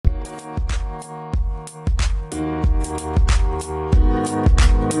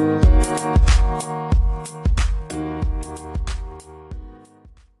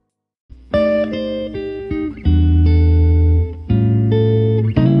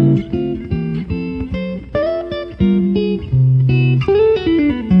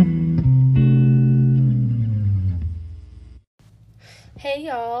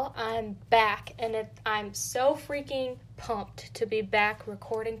I'm so freaking pumped to be back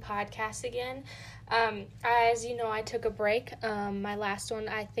recording podcasts again. As you know, I took a break. My last one,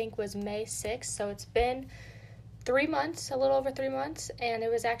 I think, was May 6th, so it's been 3 months, a little over 3 months, and it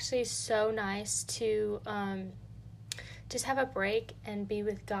was actually so nice to just have a break and be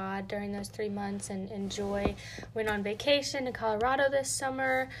with God during those 3 months and enjoy. Went on vacation to Colorado this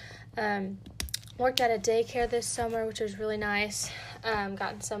summer, worked at a daycare this summer, which was really nice,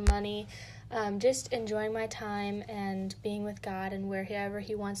 gotten some money, just enjoying my time and being with God and wherever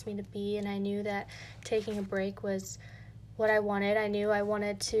He wants me to be. And I knew that taking a break was what I wanted. I knew I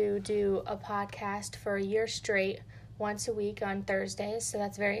wanted to do a podcast for a year straight, once a week on Thursdays, so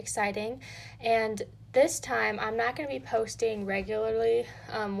that's very exciting. And this time, I'm not going to be posting regularly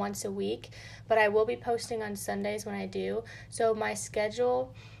once a week, but I will be posting on Sundays when I do. So my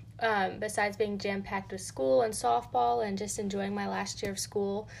schedule, besides being jam-packed with school and softball and just enjoying my last year of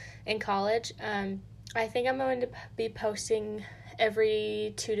school in college, I think I'm going to be posting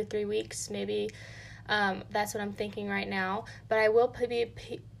every 2 to 3 weeks, maybe. That's what I'm thinking right now. But I will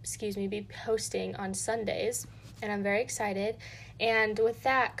be posting on Sundays, and I'm very excited. And with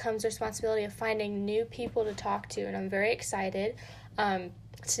that comes the responsibility of finding new people to talk to, and I'm very excited.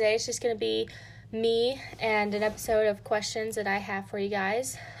 Today is just going to be me and an episode of questions that I have for you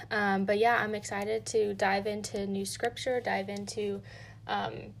guys. But yeah, I'm excited to dive into new scripture, dive into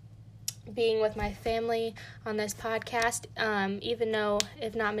being with my family on this podcast. Even though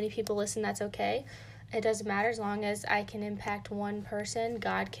if not many people listen, that's okay. It doesn't matter as long as I can impact one person.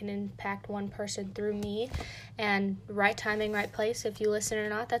 God can impact one person through me. And right timing, right place. If you listen or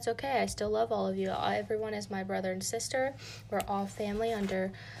not, that's okay. I still love all of you. Everyone is my brother and sister. We're all family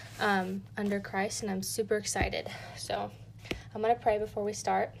under Christ, and I'm super excited. So I'm going to pray before we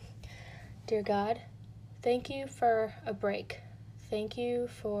start. Dear God, thank you for a break. Thank you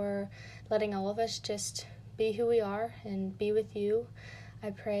for letting all of us just be who we are and be with you. I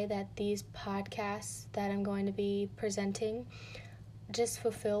pray that these podcasts that I'm going to be presenting just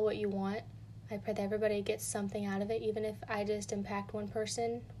fulfill what you want. I pray that everybody gets something out of it, even if I just impact one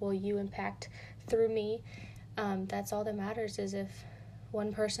person, will you impact through me? That's all that matters, is if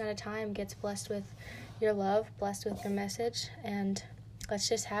one person at a time gets blessed with your love, blessed with your message, and let's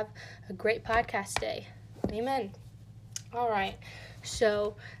just have a great podcast day. Amen. All right.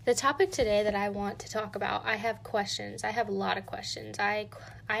 So the topic today that I want to talk about, I have questions. I have a lot of questions. I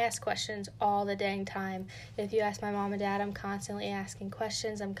ask questions all the dang time. If you ask my mom and dad, I'm constantly asking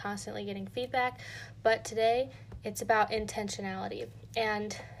questions. I'm constantly getting feedback. But today, it's about intentionality.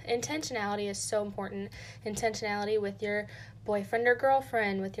 And intentionality is so important. Intentionality with your boyfriend or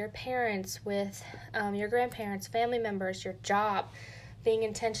girlfriend, with your parents, with your grandparents, family members, your job. Being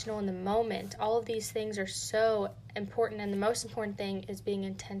intentional in the moment. All of these things are so important, and the most important thing is being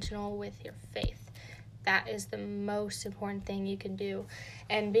intentional with your faith. That is the most important thing you can do,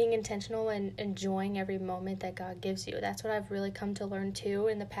 and being intentional and enjoying every moment that God gives you. That's what I've really come to learn too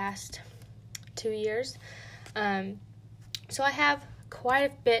in the past 2 years. So I have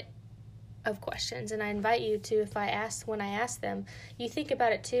quite a bit of questions, and I invite you to, when I ask them, you think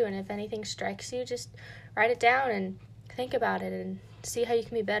about it too, and if anything strikes you, just write it down and think about it and see how you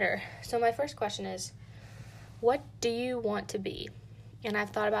can be better. So my first question is, what do you want to be? And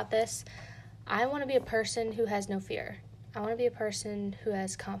I've thought about this. I want to be a person who has no fear. I want to be a person who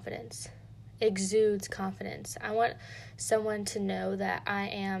has confidence, exudes confidence. I want someone to know that I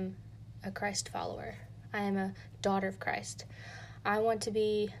am a Christ follower. I am a daughter of Christ. I want to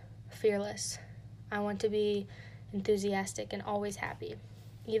be fearless. I want to be enthusiastic and always happy,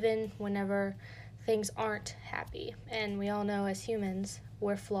 even whenever things aren't happy. And we all know as humans,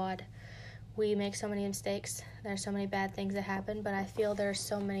 we're flawed. We make so many mistakes. There's so many bad things that happen, but I feel there's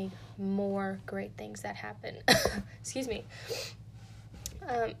so many more great things that happen. Excuse me.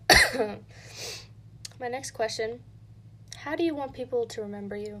 My next question, how do you want people to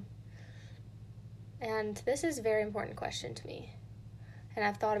remember you? And this is a very important question to me. And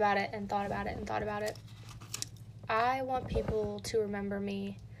I've thought about it and thought about it and thought about it. I want people to remember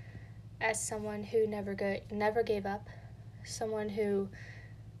me as someone who never gave up, someone who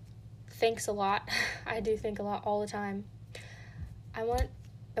thinks a lot. I do think a lot all the time.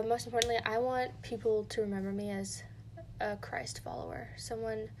 But most importantly, I want people to remember me as a Christ follower,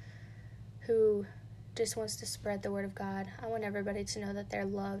 someone who just wants to spread the word of God. I want everybody to know that they're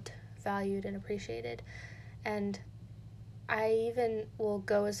loved, valued, and appreciated. And I even will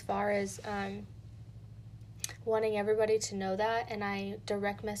go as far as wanting everybody to know that, and I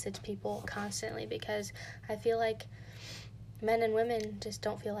direct message people constantly because I feel like men and women just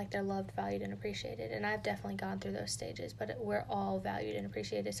don't feel like they're loved, valued, and appreciated. And I've definitely gone through those stages, but we're all valued and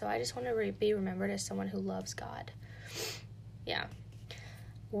appreciated. So I just want to be remembered as someone who loves God. Yeah.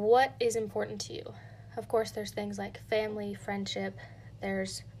 What is important to you? Of course, there's things like family, friendship.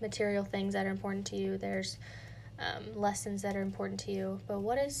 There's material things that are important to you. There's lessons that are important to you. But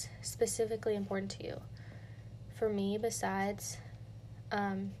what is specifically important to you? For me, besides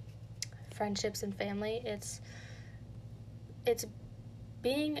friendships and family, it's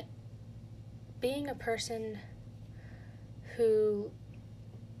being a person who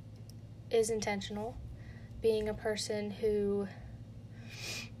is intentional, being a person who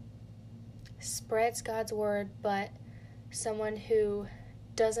spreads God's word, but someone who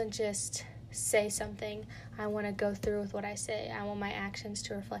doesn't just say something. I want to go through with what I say. I want my actions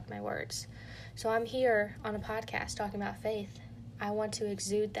to reflect my words. So I'm here on a podcast talking about faith. I want to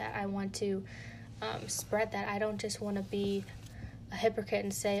exude that. I want to spread that. I don't just want to be a hypocrite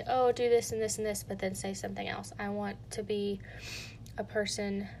and say, oh, do this and this and this, but then say something else. I want to be a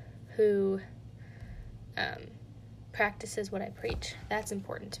person who practices what I preach. That's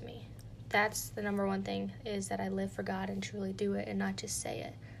important to me. That's the number one thing, is that I live for God and truly do it, and not just say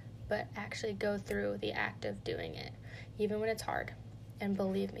it, but actually go through the act of doing it, even when it's hard. And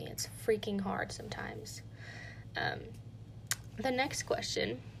believe me, it's freaking hard sometimes. The next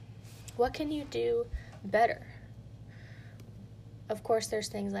question, what can you do better? Of course, there's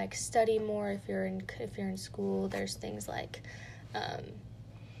things like study more if you're in school. There's things like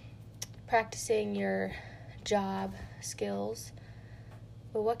practicing your job skills.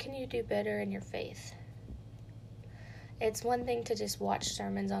 But what can you do better in your faith? It's one thing to just watch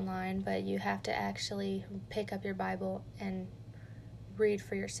sermons online, but you have to actually pick up your Bible and read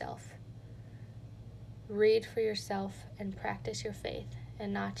for yourself. Read for yourself and practice your faith,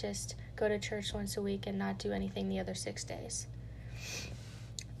 and not just go to church once a week and not do anything the other 6 days.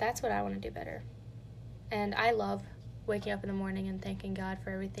 That's what I want to do better. And I love waking up in the morning and thanking God for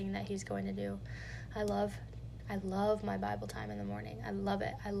everything that He's going to do. I love my Bible time in the morning. I love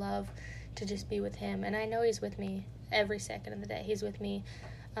it. I love to just be with Him. And I know He's with me every second of the day. He's with me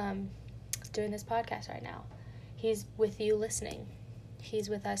doing this podcast right now. He's with you listening. He's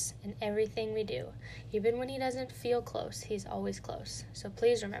with us in everything we do. Even when He doesn't feel close, He's always close. So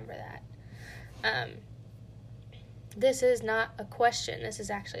please remember that. This is not a question. This is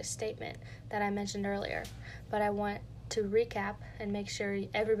actually a statement that I mentioned earlier. But I want to recap and make sure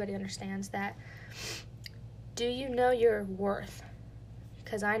everybody understands that. Do you know your worth?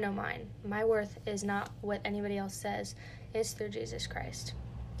 Because I know mine. My worth is not what anybody else says. It's through Jesus Christ.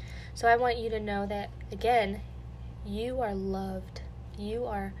 So I want you to know that, again, you are loved. You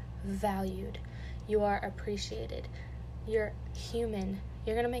are valued. You are appreciated. You're human.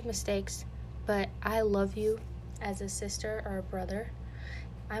 You're going to make mistakes, but I love you as a sister or a brother.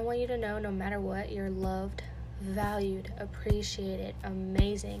 I want you to know, no matter what, you're loved, valued, appreciated,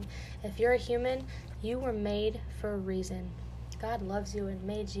 amazing. If you're a human, you were made for a reason. God loves you and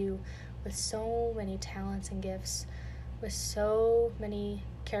made you with so many talents and gifts, with so many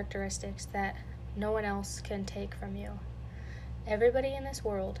characteristics that no one else can take from you. Everybody in this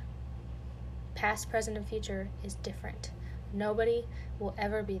world, past, present, and future, is different. Nobody will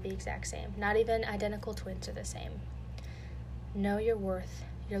ever be the exact same. Not even identical twins are the same. Know your worth.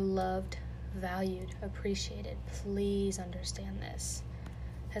 You're loved, valued, appreciated. Please understand this.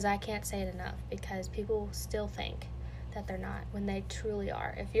 Because I can't say it enough, because people still think that they're not when they truly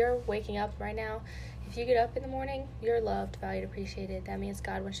are. If you're waking up right now, if you get up in the morning, you're loved, valued, appreciated. That means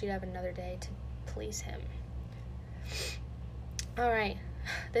God wants you to have another day to please Him. All right.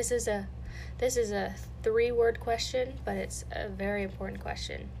 This is a 3-word question, but it's a very important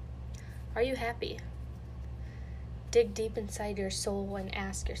question. Are you happy? Dig deep inside your soul and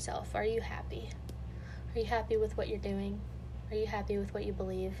ask yourself, are you happy? Are you happy with what you're doing? Are you happy with what you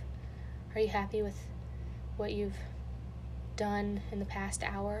believe? Are you happy with what you've done in the past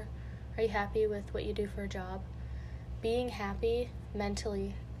hour? Are you happy with what you do for a job? Being happy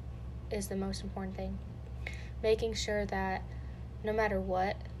mentally is the most important thing. Making sure that no matter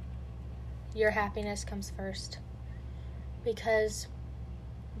what, your happiness comes first. Because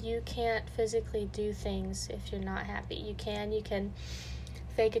you can't physically do things if you're not happy. You can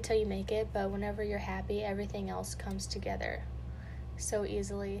fake it till you make it, but whenever you're happy, everything else comes together so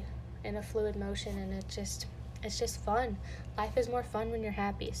easily in a fluid motion, and it's just fun. Life is more fun when you're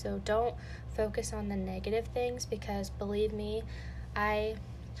happy. So don't focus on the negative things, because believe me, I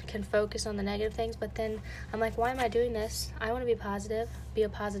can focus on the negative things, but then I'm like, why am I doing this? I want to be positive, be a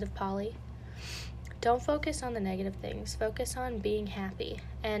positive Polly. Don't focus on the negative things. Focus on being happy.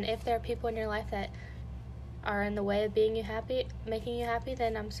 And if there are people in your life that are in the way of making you happy,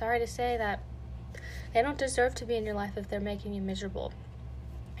 then I'm sorry to say that they don't deserve to be in your life if they're making you miserable.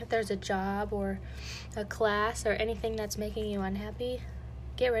 If there's a job or a class or anything that's making you unhappy,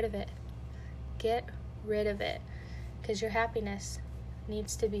 get rid of it. Get rid of it. Because your happiness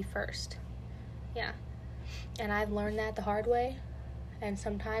needs to be first. Yeah. And I've learned that the hard way. And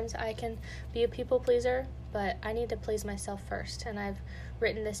sometimes I can be a people pleaser, but I need to please myself first. And I've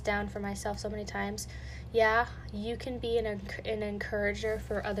written this down for myself so many times. Yeah, you can be an encourager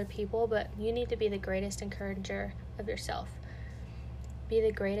for other people, but you need to be the greatest encourager of yourself. Be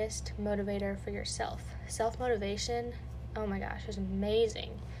the greatest motivator for yourself. Self-motivation, oh my gosh, is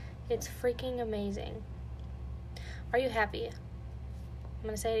amazing. It's freaking amazing. Are you happy? I'm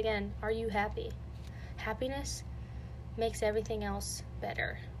going to say it again. Are you happy? Happiness makes everything else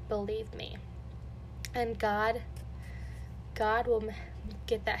better. Believe me. And God will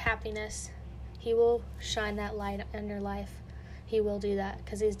get that happiness. He will shine that light in your life. He will do that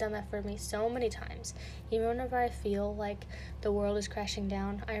because He's done that for me so many times. Even whenever I feel like the world is crashing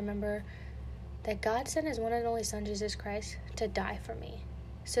down, I remember that God sent His one and only Son, Jesus Christ, to die for me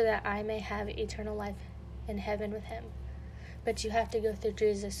so that I may have eternal life in heaven with Him. But you have to go through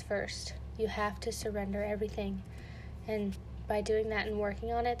Jesus first. You have to surrender everything. And by doing that and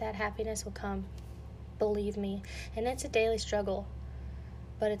working on it, that happiness will come. Believe me. And it's a daily struggle,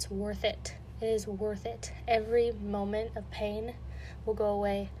 but it's worth it. It is worth it. Every moment of pain will go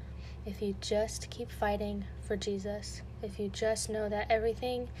away if you just keep fighting for Jesus. If you just know that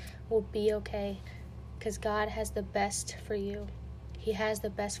everything will be okay because God has the best for you. He has the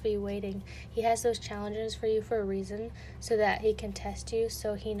best for you waiting. He has those challenges for you for a reason so that He can test you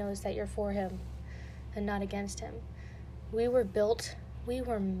so He knows that you're for Him and not against Him. We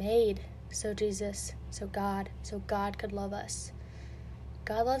were made so God could love us.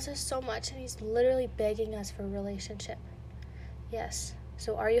 God loves us so much and He's literally begging us for a relationship. Yes.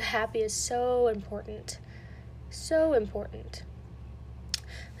 So are you happy is so important. So important.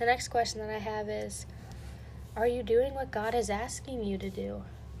 The next question that I have is, are you doing what God is asking you to do?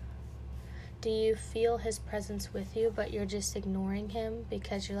 Do you feel His presence with you, but you're just ignoring Him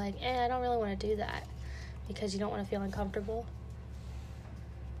because you're like, I don't really want to do that, because you don't want to feel uncomfortable?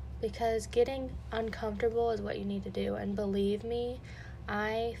 Because getting uncomfortable is what you need to do. And believe me,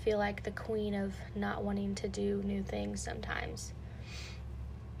 I feel like the queen of not wanting to do new things sometimes.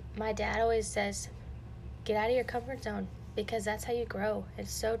 My dad always says, get out of your comfort zone, because that's how you grow.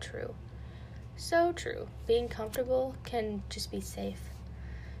 It's so true. So true. Being comfortable can just be safe.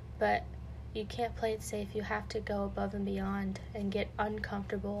 But you can't play it safe. You have to go above and beyond and get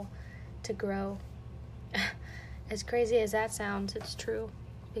uncomfortable to grow. As crazy as that sounds, it's true.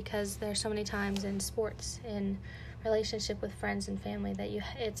 Because there's so many times in sports, in relationship with friends and family, that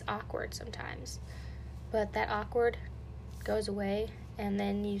it's awkward sometimes. But that awkward goes away, and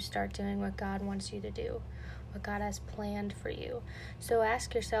then you start doing what God wants you to do, what God has planned for you. So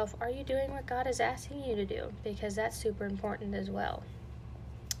ask yourself, are you doing what God is asking you to do? Because that's super important as well.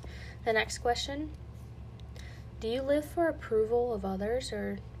 The next question, do you live for approval of others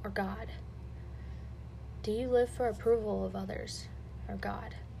or God? Do you live for approval of others or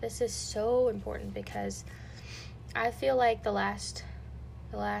God? This is so important because I feel like the last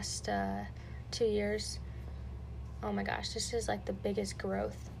 2 years, oh my gosh, this is like the biggest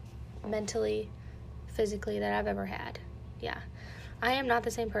growth mentally, physically that I've ever had. Yeah. I am not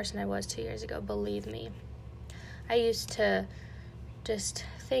the same person I was 2 years ago, believe me. I used to just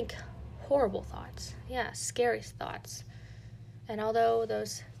think horrible thoughts. Yeah, scary thoughts. And although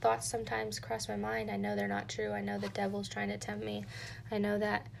those thoughts sometimes cross my mind, I know they're not true. I know the devil's trying to tempt me. I know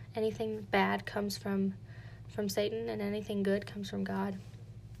that anything bad comes from Satan and anything good comes from God.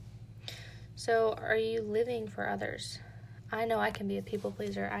 So are you living for others? I know I can be a people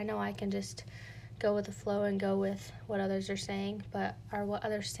pleaser. I know I can just go with the flow and go with what others are saying, but are what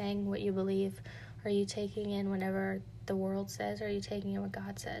others saying what you believe? Are you taking in whatever the world says, or are you taking in what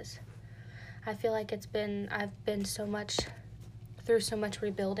God says? I feel like I've been through so much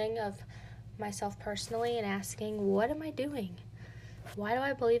rebuilding of myself personally and asking, what am I doing? Why do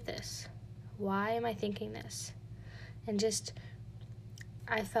I believe this? Why am I thinking this? And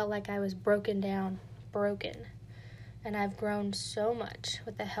I felt like I was broken. And I've grown so much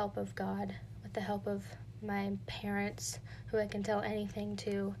with the help of God, with the help of my parents, who I can tell anything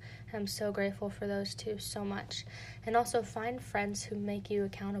to. I'm so grateful for those two so much. And also find friends who make you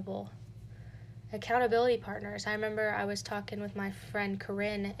accountable. Accountability partners. I remember I was talking with my friend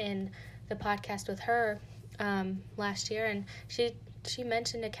Corinne in the podcast with her last year, and she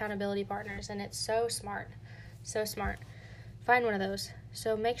mentioned accountability partners, and it's so smart Find one of those.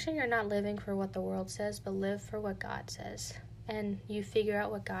 So make sure you're not living for what the world says, but live for what God says. And you figure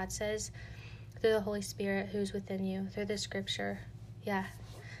out what God says through the Holy Spirit who's within you, through the scripture. Yeah,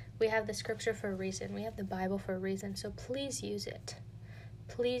 we have the scripture for a reason. We have the Bible for a reason. So please use it.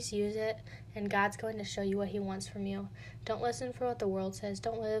 Please use it, and God's going to show you what he wants from you. Don't listen for what the world says.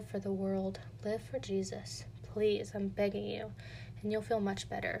 Don't live for the world. Live for Jesus. Please, I'm begging you, and you'll feel much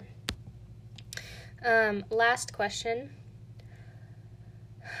better. Last question.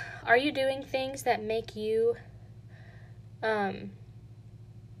 Are you doing things that make you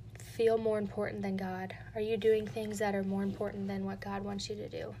feel more important than God? Are you doing things that are more important than what God wants you to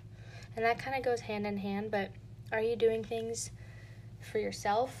do? And that kind of goes hand in hand, but are you doing things for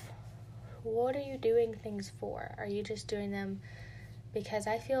yourself? What are you doing things for? Are you just doing them because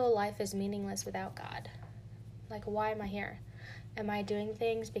I feel life is meaningless without God? Like, why am I here? Am I doing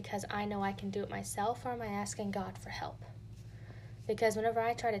things because I know I can do it myself, or am I asking God for help? Because whenever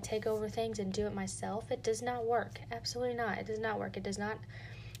I try to take over things and do it myself, it does not work. Absolutely not. It does not work. It does not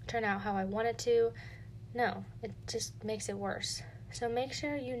turn out how I want it to. No, it just makes it worse. So make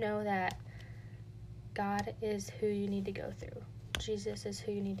sure you know that God is who you need to go through. Jesus is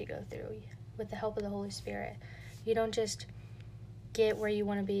who you need to go through with the help of the Holy Spirit. You don't just get where you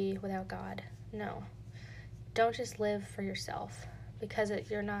want to be without God. No. Don't just live for yourself, because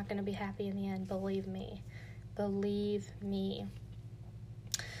you're not going to be happy in the end. Believe me. Believe me.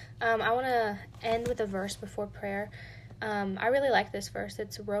 I want to end with a verse before prayer. I really like this verse.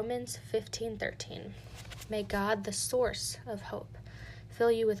 It's Romans 15:13. May God, the source of hope,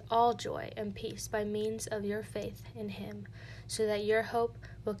 fill you with all joy and peace by means of your faith in him, so that your hope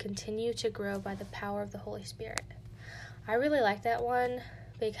will continue to grow by the power of the Holy Spirit. I really like that one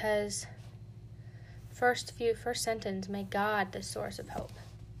because first sentence, may God the source of hope.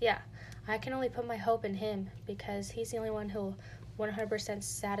 Yeah, I can only put my hope in him because he's the only one who will 100%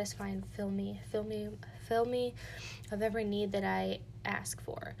 satisfy and fill me of every need that I ask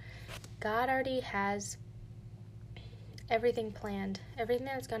for. God already has everything planned, everything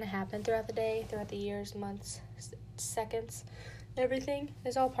that's going to happen throughout the day, throughout the years, months, seconds, everything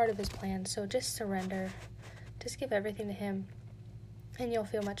is all part of his plan. So just surrender. Just give everything to him, and you'll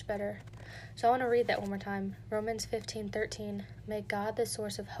feel much better. So I want to read that one more time. Romans 15:13. May God, the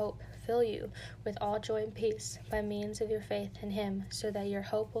source of hope, fill you with all joy and peace by means of your faith in him, so that your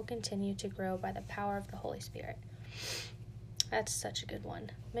hope will continue to grow by the power of the Holy Spirit. That's such a good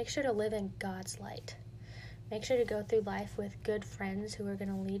one. Make sure to live in God's light. Make sure to go through life with good friends who are going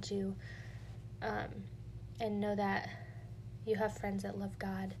to lead you, and know that you have friends that love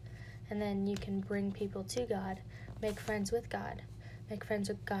God, and then you can bring people to God. Make friends with God. Make friends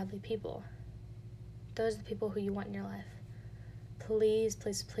with godly people. Those are the people who you want in your life. Please,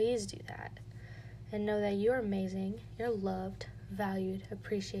 please, please do that. And know that you're amazing. You're loved, valued,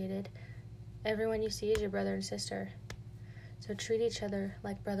 appreciated. Everyone you see is your brother and sister. So treat each other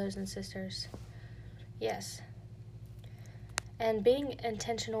like brothers and sisters. Yes. And being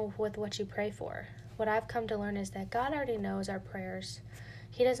intentional with what you pray for. What I've come to learn is that God already knows our prayers.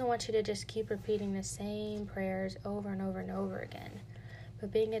 He doesn't want you to just keep repeating the same prayers over and over and over again.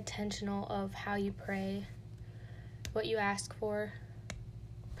 But being intentional of how you pray, what you ask for.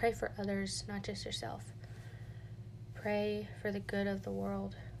 Pray for others, not just yourself. Pray for the good of the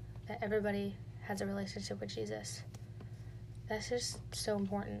world, that everybody has a relationship with Jesus. That's just so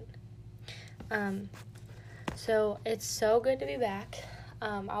important. So it's so good to be back.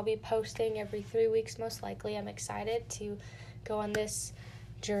 I'll be posting every 3 weeks most likely. I'm excited to go on this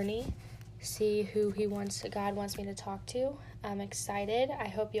journey, see who God wants me to talk to. I'm excited. I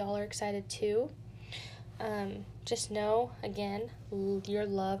hope y'all are excited too. Just know, again, you're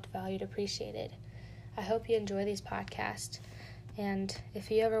loved, valued, appreciated. I hope you enjoy these podcasts. And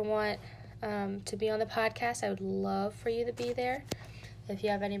if you ever want to be on the podcast, I would love for you to be there. If you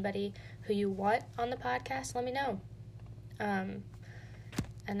have anybody who you want on the podcast, let me know. And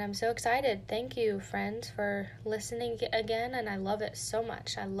I'm so excited. Thank you, friends, for listening again. And I love it so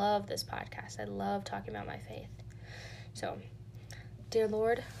much. I love this podcast. I love talking about my faith. So, dear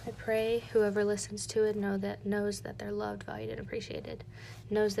Lord, I pray whoever listens to it knows that they're loved, valued, and appreciated.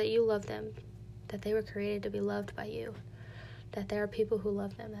 Knows that you love them, that they were created to be loved by you, that there are people who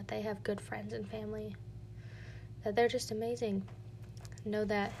love them, that they have good friends and family, that they're just amazing. Know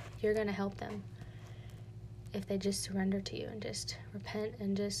that you're going to help them if they just surrender to you and just repent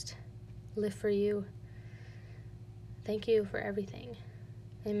and just live for you. Thank you for everything.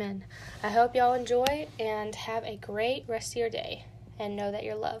 Amen. I hope y'all enjoy and have a great rest of your day. And know that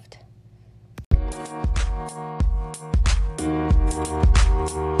you're loved.